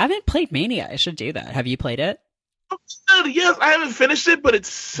 I haven't played Mania. I should do that. Have you played it? Oh, good. Yes, I haven't finished it, but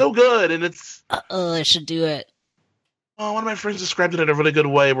it's so good, and it's. I should do it. Oh, one of my friends described it in a really good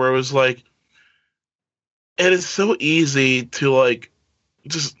way, where it was like, it is so easy to like,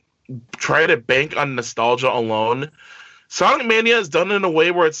 just try to bank on nostalgia alone. Sonic Mania is done in a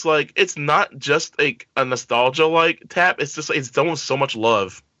way where it's like it's not just a nostalgia like tap. It's just it's done with so much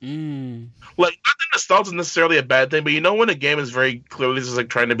love. Like not that nostalgia is necessarily a bad thing, but you know when a game is very clearly just like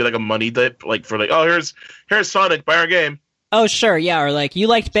trying to be like a money dip, like for like here's Sonic, buy our game. Oh sure, yeah, or like you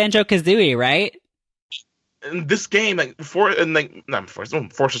liked Banjo-Kazooie, right? And this game like Forces will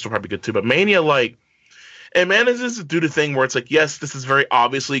probably be good too, but Mania like. It manages to do the thing where it's like, yes, this is very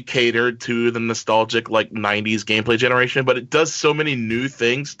obviously catered to the nostalgic, like, 90s gameplay generation, but it does so many new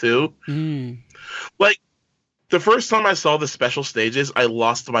things, too. Like, the first time I saw the special stages, I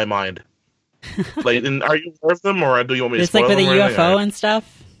lost my mind. Like, and are you aware of them, or do you want me to spoil them? It's like with the UFO and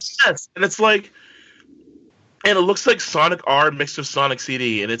stuff? Yes, and it's like... And it looks like Sonic R mixed with Sonic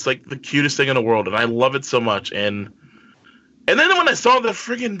CD, and it's, like, the cutest thing in the world, and I love it so much, and then when I saw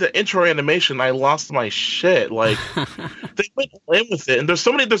the intro animation, I lost my shit. Like, they went in with it. And there's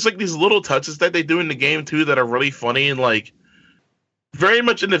like these little touches that they do in the game, too, that are really funny and, like, very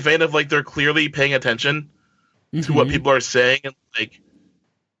much in the vein of, like, they're clearly paying attention to what people are saying and, like,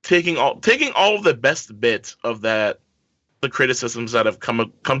 taking all of the best bits of the criticisms that have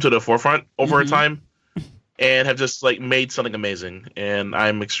come to the forefront over time and have just, like, made something amazing. And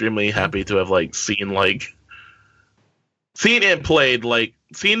I'm extremely happy to have, like, seen and played, like,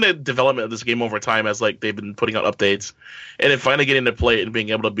 seeing the development of this game over time as, like, they've been putting out updates, and then finally getting to play it and being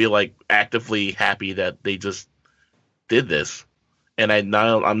able to be, like, actively happy that they just did this. And I'm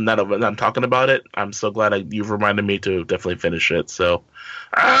talking about it. I'm so glad you've reminded me to definitely finish it. So,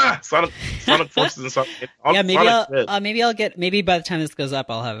 Sonic Forces and Sonic. Maybe by the time this goes up,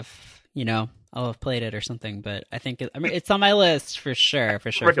 I'll have played it or something. But I think it's on my list for sure.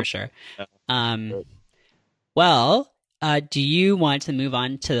 Well. Do you want to move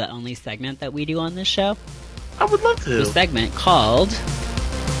on to the only segment that we do on this show? I would love to. The segment called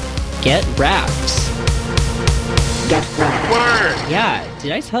Get Wrapped. Get Wrecked. Word. Yeah.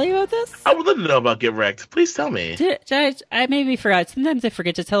 Did I tell you about this? I would love to know about Get Wrecked. Please tell me. I maybe forgot. Sometimes I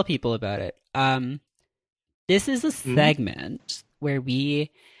forget to tell people about it. This is a segment where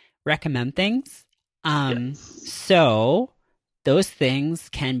we recommend things. Yes. So those things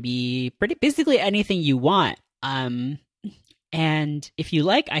can be basically anything you want. And if you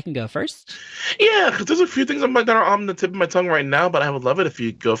like, I can go first. Yeah, because there's a few things that are on the tip of my tongue right now, but I would love it if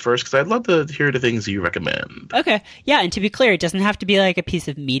you go first, because I'd love to hear the things you recommend. Okay. Yeah, and to be clear, it doesn't have to be like a piece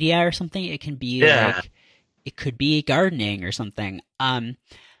of media or something. It can be like, it could be gardening or something.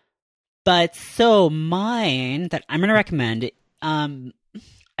 But so mine that I'm going to recommend,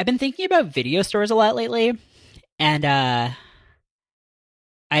 I've been thinking about video stores a lot lately, and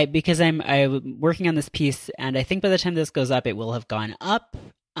because I'm working on this piece, and I think by the time this goes up, it will have gone up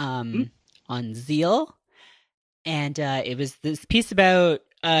on Zeal. And it was this piece about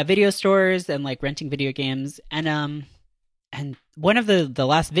video stores and like renting video games, and one of the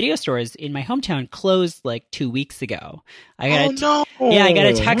last video stores in my hometown closed like 2 weeks ago. I got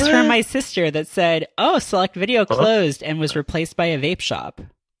a text from my sister that said, "Oh, Select Video closed and was replaced by a vape shop."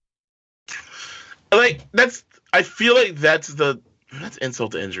 Like I feel like that's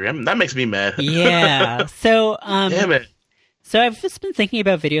insult to injury. That makes me mad. Yeah. So, damn it. So I've just been thinking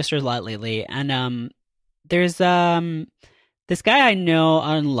about video stores a lot lately, and there's this guy I know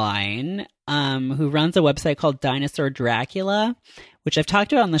online who runs a website called Dinosaur Dracula, which I've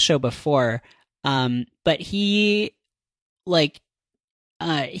talked about on the show before. But he will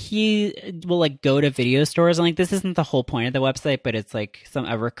like go to video stores, and like this isn't the whole point of the website, but it's like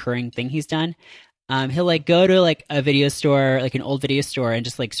a recurring thing he's done. He'll like go to like a video store, like an old video store, and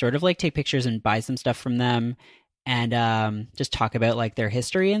just like sort of like take pictures and buy some stuff from them, and just talk about like their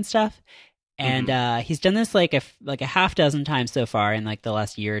history and stuff. And he's done this like a half dozen times so far in like the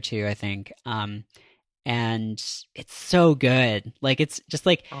last year or two, I think. And it's so good. Like it's just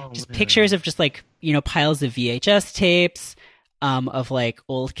like pictures of just like, you know, piles of VHS tapes, of like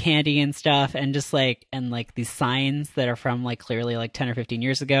old candy and stuff, and just like these signs that are from like clearly like 10 or 15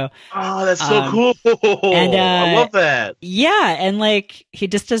 years ago. Oh, that's so cool. And I love that. Yeah, and like he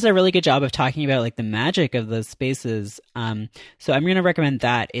just does a really good job of talking about like the magic of those spaces. So I'm gonna recommend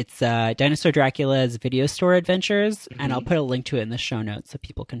that. It's Dinosaur Dracula's Video Store Adventures, and I'll put a link to it in the show notes so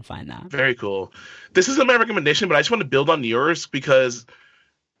people can find that. Very cool. This isn't my recommendation, but I just want to build on yours because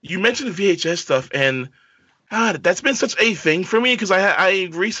you mentioned VHS stuff, and God, that's been such a thing for me, because I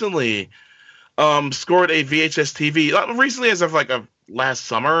recently scored a VHS TV. Not recently as of like last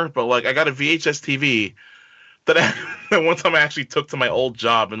summer, but like I got a VHS TV that one time I actually took to my old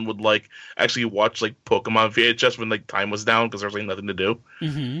job and would like actually watch like Pokemon VHS when like time was down because there was like nothing to do.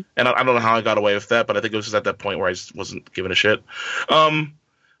 And I don't know how I got away with that, but I think it was just at that point where I just wasn't giving a shit.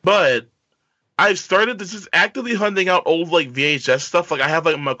 But I've started just actively hunting out old like VHS stuff. Like I have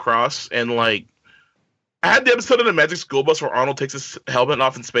like Macross, and like I had the episode of the Magic School Bus where Arnold takes his helmet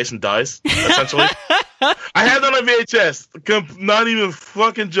off in space and dies, essentially. I had that on VHS. Not even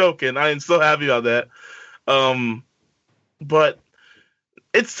fucking joking. I am so happy about that. But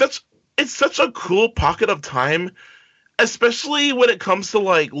it's such a cool pocket of time, especially when it comes to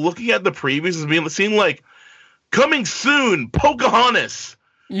like looking at the previews and seeing like coming soon, Pocahontas.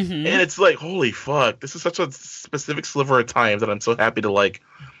 And it's like, holy fuck, this is such a specific sliver of time that I'm so happy to like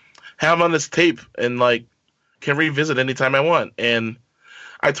have on this tape and like can revisit anytime I want. And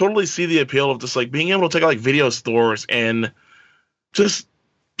I totally see the appeal of just like being able to take out like video stores and just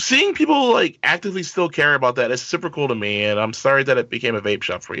seeing people like actively still care about that is super cool to me. And I'm sorry that it became a vape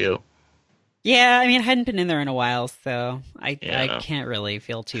shop for you. Yeah, I mean, I hadn't been in there in a while, so I can't really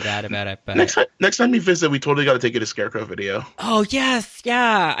feel too bad about it. But next time we visit, we totally got to take you to Scarecrow Video. Oh yes,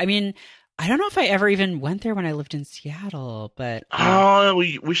 yeah. I mean, I don't know if I ever even went there when I lived in Seattle, but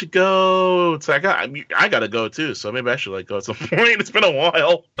we should go. So I gotta go too, so maybe I should like go at some point. It's been a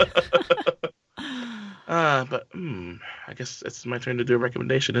while. But I guess it's my turn to do a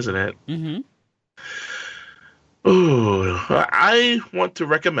recommendation, isn't it? Ooh, I want to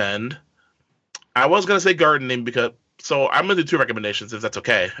recommend. I was gonna say gardening so I'm gonna do two recommendations if that's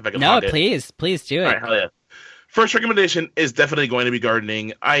okay. If I can. No, please do it. All right, hell yeah. First recommendation is definitely going to be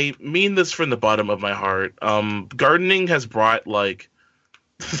gardening. I mean this from the bottom of my heart. Gardening has brought like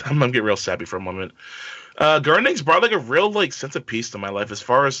I'm gonna get real sappy for a moment. Gardening's brought like a real like sense of peace to my life as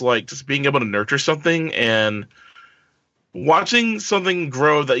far as like just being able to nurture something and watching something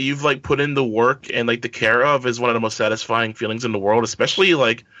grow that you've like put in the work and like the care of is one of the most satisfying feelings in the world, especially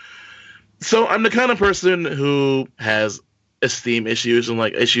like. So I'm the kind of person who has esteem issues and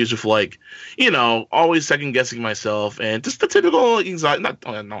like issues with like, you know, always second guessing myself and just the typical anxiety,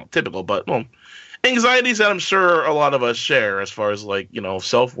 not typical, but well, anxieties that I'm sure a lot of us share as far as like, you know,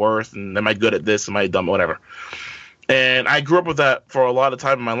 self-worth and am I good at this? Am I dumb? Whatever. And I grew up with that for a lot of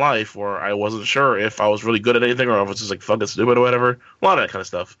time in my life where I wasn't sure if I was really good at anything or if I was just like fucking stupid or whatever. A lot of that kind of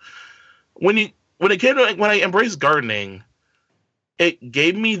stuff. When I embraced gardening, it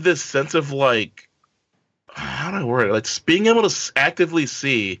gave me this sense of like, how do I word it? Like being able to actively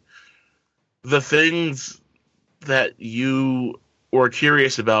see the things that you were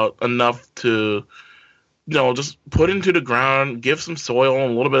curious about enough to, just put into the ground, give some soil,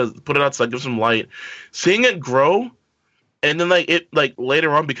 and a little bit, put it outside, give some light, seeing it grow, and then like it like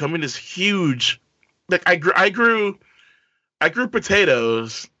later on becoming this huge. Like I grew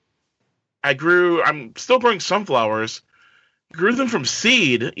potatoes. I'm still growing sunflowers. Grew them from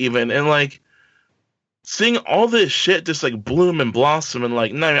seed even, and like seeing all this shit just like bloom and blossom, and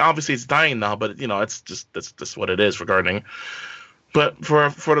like, no, I mean, obviously it's dying now, but it's just that's just what it is for gardening. But for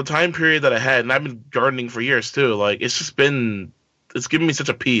the time period that I had, and I've been gardening for years too, like it's given me such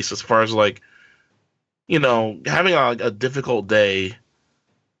a peace as far as like, having a difficult day,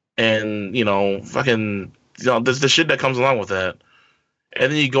 and fucking there's the shit that comes along with that,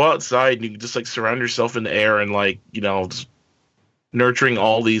 and then you go outside and you just like surround yourself in the air and like just nurturing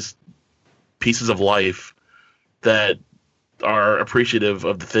all these pieces of life that are appreciative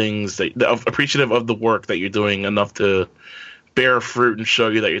of the things appreciative of the work that you're doing enough to bear fruit and show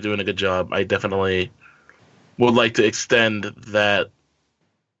you that you're doing a good job. I definitely would like to extend that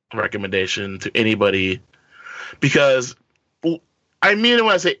recommendation to anybody, because I mean it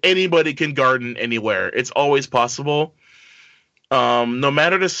when I say anybody can garden anywhere. It's always possible. No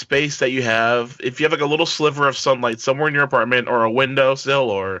matter the space that you have, if you have like a little sliver of sunlight somewhere in your apartment or a windowsill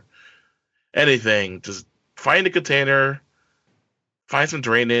or anything, just find a container, find some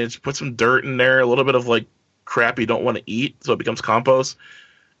drainage, put some dirt in there, a little bit of like crap you don't want to eat so it becomes compost,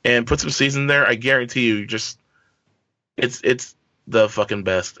 and put some seeds in there. I guarantee you, it's the fucking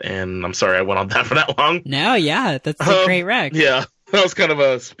best. And I'm sorry I went on that for that long. No, yeah, that's a great rec. Yeah, that was kind of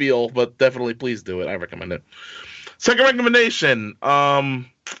a spiel, but definitely please do it. I recommend it. Second recommendation,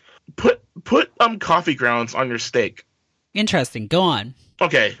 put coffee grounds on your steak. Interesting. Go on.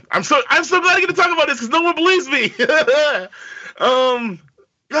 Okay, I'm so glad I get to talk about this because no one believes me.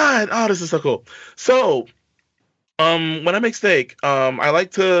 God, this is so cool. So, when I make steak,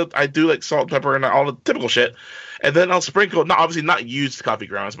 I do like salt, pepper, and all the typical shit, and then I'll sprinkle, obviously not used coffee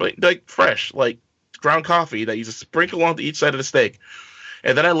grounds, but like fresh, like ground coffee that you just sprinkle onto each side of the steak,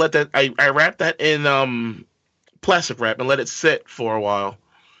 and then I wrap that in plastic wrap and let it sit for a while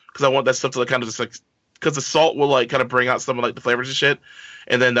because I want that stuff to like kind of just like, because the salt will like kind of bring out some of like the flavors and shit,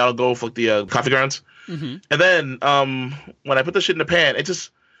 and then that'll go for like the coffee grounds. Mm-hmm. And then when I put the shit in the pan,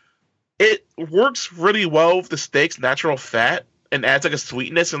 it works really well with the steak's natural fat and adds like a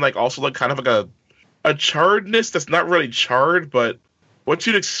sweetness and like also like kind of like a charredness that's not really charred, but what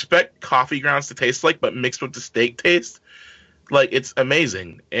you'd expect coffee grounds to taste like, but mixed with the steak taste. Like, it's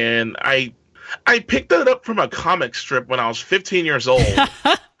amazing. And I picked that up from a comic strip when I was 15 years old.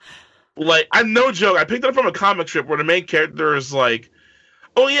 Like, I'm no joke. I picked it up from a comic strip where the main character is like,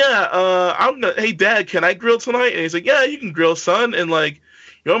 "Oh yeah, hey dad, can I grill tonight?" And he's like, "Yeah, you can grill, son." And like,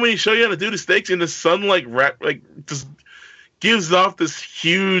 "You want me to show you how to do the steaks?" And the son like just gives off this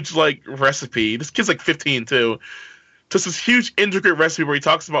huge like recipe. This kid's like 15 too. Just this huge intricate recipe where he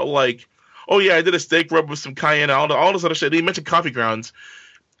talks about like, "Oh yeah, I did a steak rub with some cayenne, all this other shit." And he mentioned coffee grounds.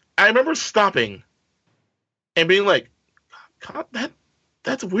 I remember stopping and being like, "God,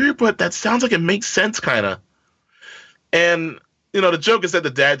 that's weird, but that sounds like it makes sense, kind of." And the joke is that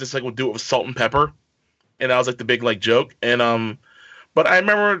the dad just like would do it with salt and pepper, and that was like the big like joke. And but I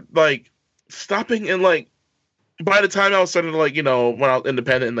remember like stopping and like by the time I was starting to like when I was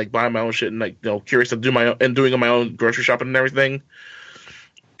independent and like buying my own shit and like curious to do doing my own grocery shopping and everything.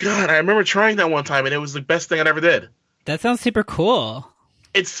 God, I remember trying that one time and it was the best thing I ever did. That sounds super cool.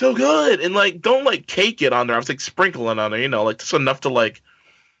 It's so good, and like don't like cake it on there. I was like sprinkling on there, like just enough to like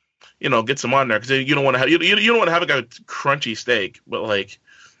get some on there because you don't want to have you don't want to have like a crunchy steak, but like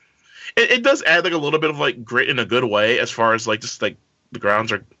it does add like a little bit of like grit in a good way as far as like just like the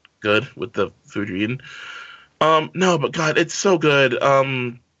grounds are good with the food you're eating. No, but God, it's so good.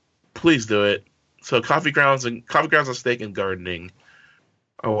 Please do it. So coffee grounds on steak and gardening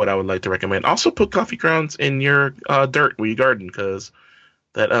are what I would like to recommend. Also put coffee grounds in your dirt where you garden because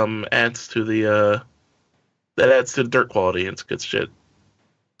that adds to the dirt quality. It's good shit.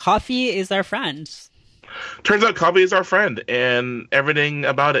 Coffee is our friend. Turns out coffee is our friend, and everything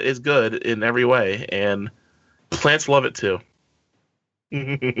about it is good in every way, and plants love it too.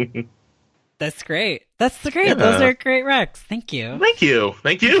 That's great. That's great. Yeah. Those are great recs. Thank you.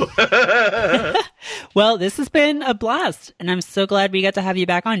 Thank you. Well, this has been a blast, and I'm so glad we got to have you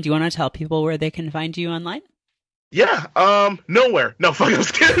back on. Do you want to tell people where they can find you online? Yeah, nowhere. No, fuck, I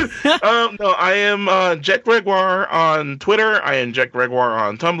was kidding. No, I am Jack Gregoire on Twitter. I am Jack Gregoire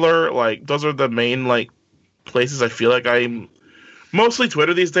on Tumblr. Like, those are the main like places I feel like I'm Mostly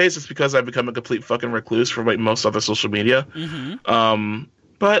Twitter these days, just because I've become a complete fucking recluse from like most other social media.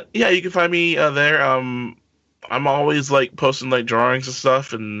 But yeah, you can find me there. I'm always like posting like drawings and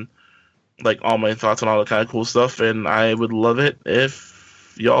stuff and like all my thoughts on all the kind of cool stuff. And I would love it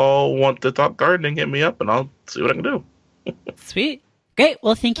if y'all want to talk gardening, hit me up and I'll see what I can do. Sweet. Great.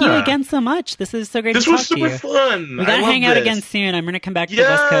 Well, thank you again so much. This is so great to talk to you. This was super fun. We gotta hang out again soon. I'm gonna come back to the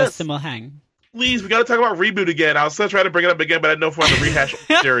West Coast and we'll hang. Please, we gotta talk about Reboot again. I was still trying to bring it up again, but I know if we're on the rehash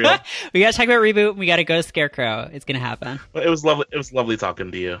material. We gotta talk about Reboot and we gotta go Scarecrow. It's gonna happen. Well, it was lovely. It was lovely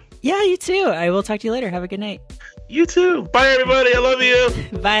talking to you. Yeah, you too. I will talk to you later. Have a good night. You too. Bye, everybody. I love you.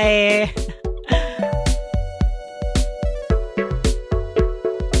 Bye.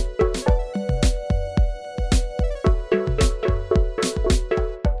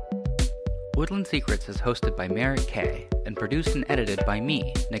 Woodland Secrets is hosted by Merritt K and produced and edited by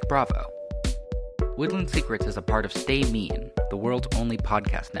me, Nick Bravo. Woodland Secrets is a part of Stay Mean, the world's only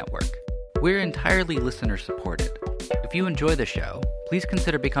podcast network. We're entirely listener-supported. If you enjoy the show, please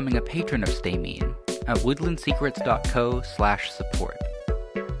consider becoming a patron of Stay Mean at woodlandsecrets.co/support.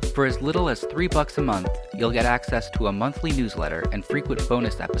 For as little as $3 a month, you'll get access to a monthly newsletter and frequent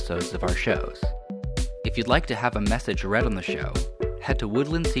bonus episodes of our shows. If you'd like to have a message read on the show, head to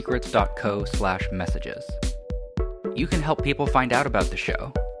woodlandsecrets.co/messages. You can help people find out about the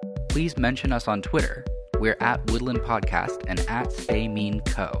show. Please mention us on Twitter. We're at Woodland Podcast and at Stay Mean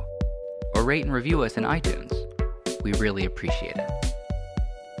Co. Or rate and review us in iTunes. We really appreciate it.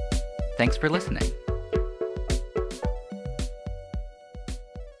 Thanks for listening.